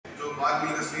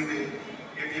वाल्मीकि नस्ली ने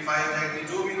 85 90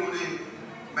 जो भी उन्होंने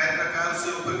मैथ रखा है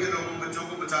उससे ऊपर के लोगों बच्चों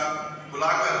को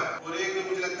बुलाकर, और एक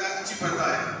मुझे लगता है अच्छी प्रथा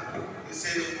है,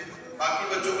 इससे बाकी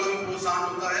बच्चों का भी प्रोत्साहन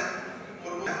होता है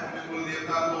और वो कुल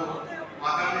देवता को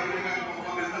माता टेकने का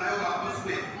मौका मिलता है और आपस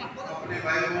में अपने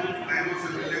भाई बहनों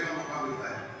से मिलने का मौका मिलता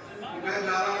है। तो मैं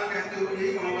ज़्यादा ना कहते हुए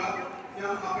यही कहूँगा कि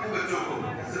हम अपने बच्चों को,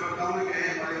 जैसे वक्ताओं ने कहे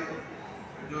हमारे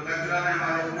जो लेक्चरर हैं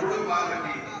हमारे, उन्होंने बात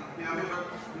रखी कि हमें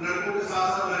लड़कों के साथ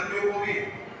साथ लड़कियों को भी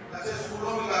अच्छे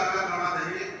स्कूलों में जाकर पढ़ाना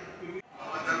चाहिए, क्योंकि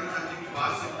धर्मचंद जी की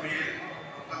बात से हुई है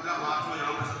 15 मार्च को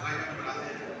यहाँ पर सफाई में बनाते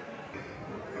हैं।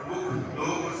 प्रमुख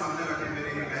लोग और सामने बैठे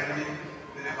मेरी बहनें,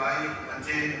 मेरे भाई,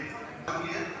 बच्चे,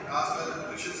 खासकर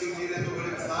कृष्ण सिंह जी ने तो बड़े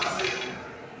विस्तार से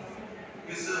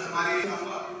इस हमारी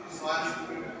इस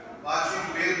वार्षिक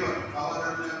मेल पर बाबा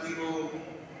धर्मचंद जी को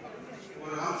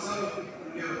और हम सब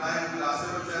उनके बताए हुए रास्ते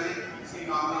पर चले, इसकी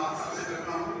कामना आप सबसे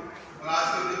करता हूँ। और आज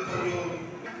के दिन पर जो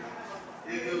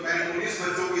एक मैरिटोरियस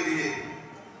बच्चों के लिए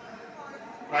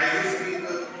प्राइवेट स्कूल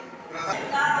प्रथा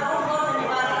बहुत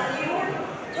धन्यवाद करती हूँ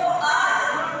जो आज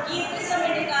कीमती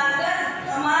समय निकालकर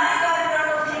हमारे कार्यक्रम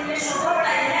को दिन में शोभा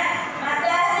बढ़ाई है। मैं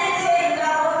तहे दिल से इनका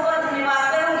बहुत बहुत धन्यवाद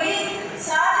करूंगी।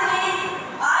 साथ ही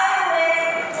आए हुए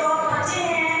जो बच्चे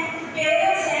हैं,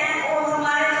 पेरेंट्स हैं और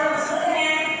हमारे जो बुजुर्ग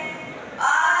हैं,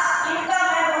 आज इनका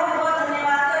मैं बहुत बहुत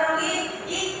धन्यवाद करूंगी।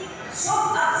 इस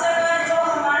शुभ अवसर पर जो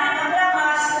हमारे 15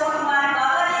 मार्च को हमारे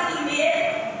बाबा जी की मेल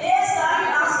देश का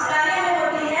ऑस्ट्रेलिया में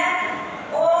होती है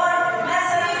और मैं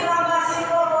सभी ग्रामवासियों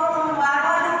को बहुत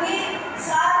मुबारकबाद दूंगी।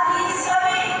 साथ ही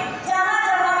सभी जहाँ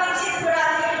जहाँ भी चित्त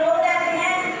बिरादरी के लोग रहते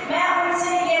हैं, मैं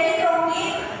उनसे यही कहूँगी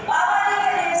बाबा जी के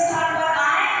देव स्थान पर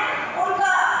आएं,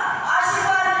 उनका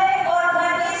आशीर्वाद लें और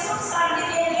घर की सुख शांति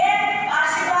के लिए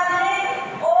आशीर्वाद लें।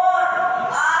 और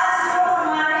आज जो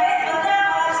हमारे 15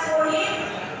 मार्च को ही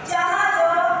जहाँ जो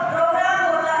प्रोग्राम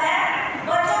होता है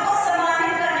बच्चों को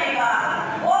सम्मानित करने का,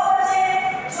 वो बच्चे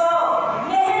जो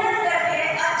मेहनत करके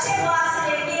अच्छे मार्क्स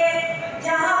लेके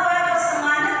जहाँ पर जो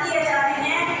सम्मानित किए जाते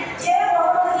हैं, ये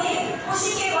बहुत ही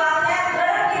खुशी की बात है,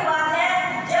 गर्व की बात है।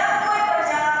 जब कोई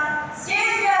बच्चा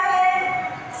स्टेज पे आके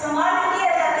सम्मानित किया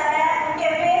जाता है, उनके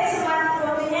पेरेंट्स सम्मानित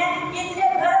होते हैं, इतने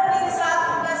गर्व के साथ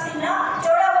उनका सीना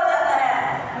चौड़ा हो जाता है।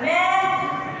 मैं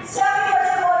सभी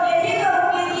बच्चों को यही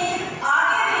कहूँगी कि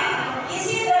आगे भी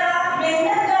इसी तरह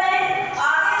मेहनत करें,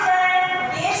 आगे जाएं,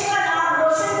 देश का नाम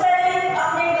रोशन करें,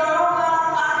 अपने गाँव का,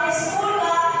 अपने स्कूल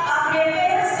का, अपने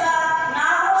पेरेंट्स का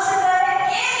नाम रोशन करें।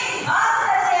 एक इतिहास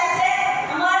रचे ऐसे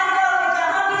हमारे गाँव में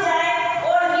जहाँ भी जाएं,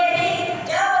 और यही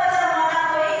जब बच्चा हमारा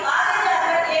कोई आगे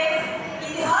जाकर एक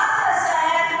इतिहास रचता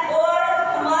है और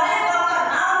हमारे गाँव का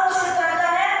नाम रोशन करता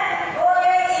है, तो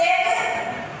ये एक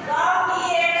गाँव की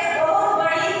एक बहुत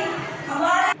बड़ी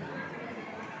हमारे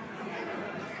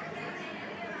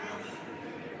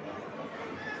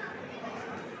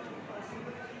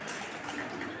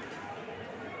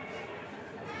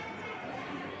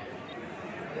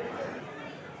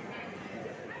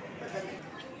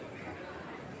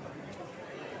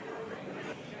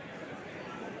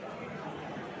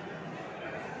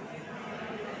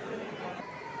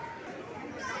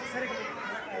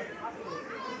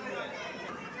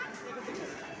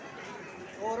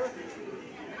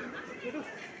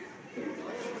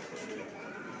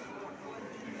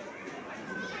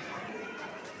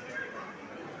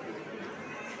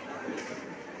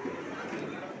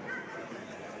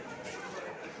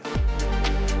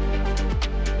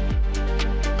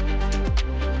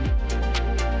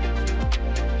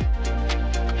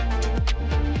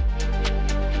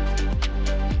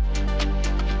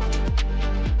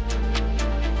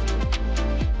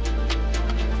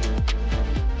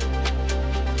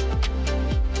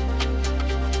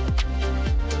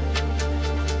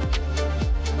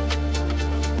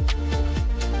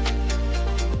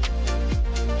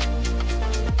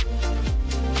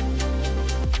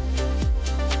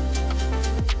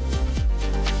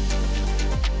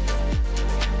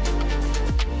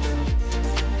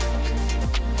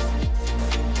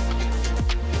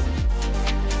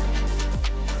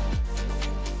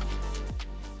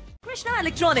Krishna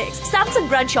electronics Samsung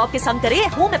brand shop के संग करें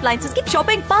होम अप्लायंसेज की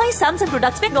शॉपिंग, पाए सैमसंग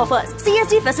प्रोडक्ट्स में ऑफर्स,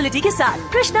 CSD फैसिलिटी के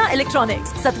साथ। कृष्णा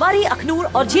इलेक्ट्रॉनिक्स, सतवारी, अखनूर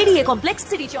और JDA कॉम्प्लेक्स,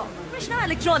 सिटी चौक। Krishna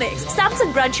electronics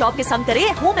Samsung brand shop के संग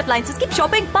करें होम अप्लायंसेज की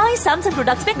शॉपिंग, पाए सैमसंग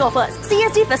प्रोडक्ट्स में ऑफर्स,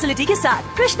 CSD फैसिलिटी के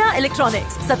साथ। कृष्णा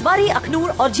इलेक्ट्रॉनिक्स, सतवारी, अखनूर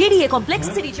और JDA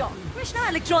कॉम्प्लेक्स, सिटी चौक। Krishna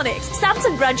Electronics,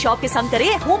 Samsung brand shop के संग करे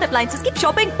home appliances की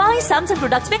shopping पाए Samsung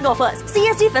products में offers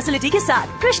CSD facility के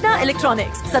साथ Krishna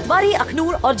Electronics, सतवारी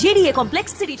अखनूर और JDA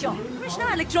complex सिटी चौक।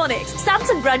 Krishna Electronics,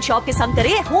 Samsung brand shop के संग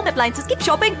करे home appliances की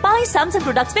shopping पाए Samsung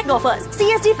products में offers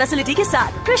CSD facility के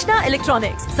साथ Krishna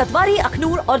Electronics, सतवारी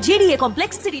अखनूर और JDA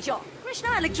complex सिटी चौक।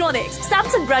 Krishna Electronics,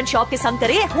 Samsung brand shop के संग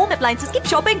करे home appliances की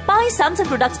shopping पाए Samsung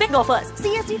products में offers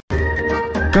CSD।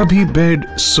 कभी बेड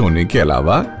सोने के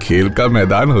अलावा खेल का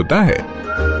मैदान होता है।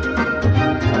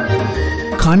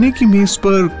 खाने की मेज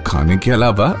पर खाने के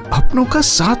अलावा अपनों का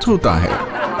साथ होता है।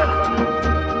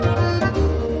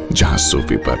 जहां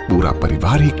सोफे पर पूरा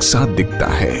परिवार एक साथ दिखता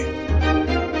है।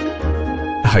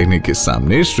 आईने के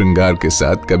सामने श्रृंगार के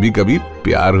साथ कभी कभी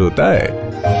प्यार होता है।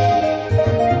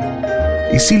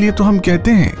 इसीलिए तो हम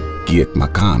कहते हैं कि एक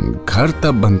मकान घर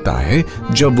तब बनता है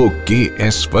जब वो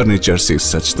KS फर्नीचर से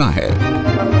सजता है।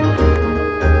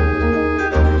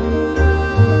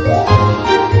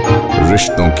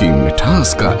 रिश्तों की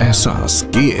मिठास का एहसास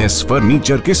KS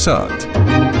फर्नीचर के साथ।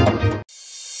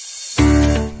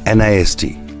 NIST,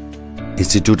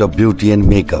 Institute of Beauty and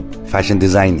Makeup, Fashion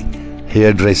Designing,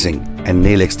 Hair Dressing and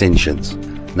Nail Extensions.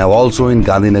 Now also in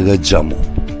Gandhinagar, Jammu.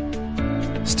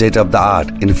 State-of-the-art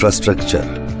infrastructure.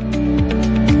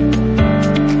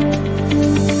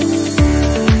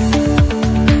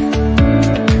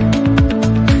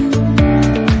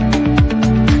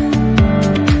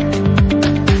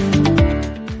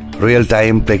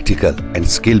 Real-time practical and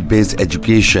skill-based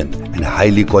education and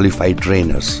highly qualified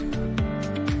trainers.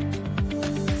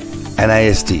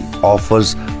 NIST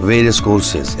offers various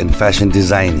courses in fashion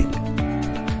designing,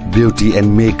 beauty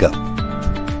and makeup,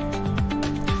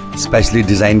 specially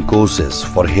designed courses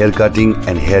for hair cutting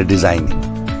and hair designing.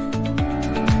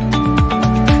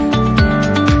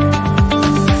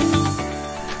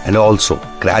 And also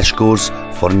crash course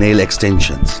for nail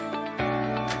extensions.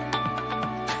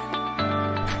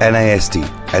 NIST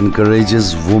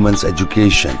encourages women's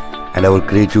education, and our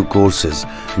creative courses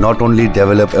not only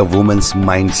develop a woman's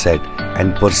mindset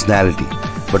and personality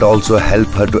but also help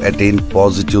her to attain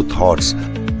positive thoughts.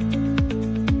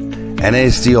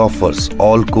 NIST offers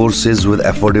all courses with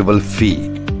affordable fee.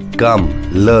 Come,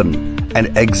 learn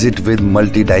and exit with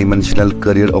multi-dimensional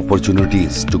career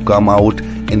opportunities to come out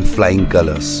in flying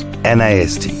colors.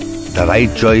 NIST, the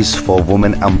right choice for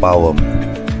women empowerment.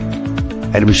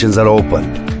 Admissions are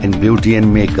open in beauty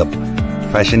and makeup,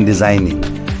 fashion designing,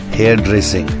 hair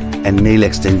dressing and nail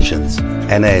extensions.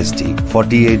 NIST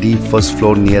 40AD first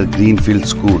floor near Greenfield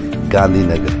School,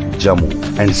 Gandhinagar, Jammu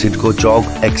and Sidco Chowk,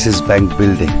 Axis Bank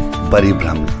Building, Bari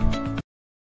Brahmana.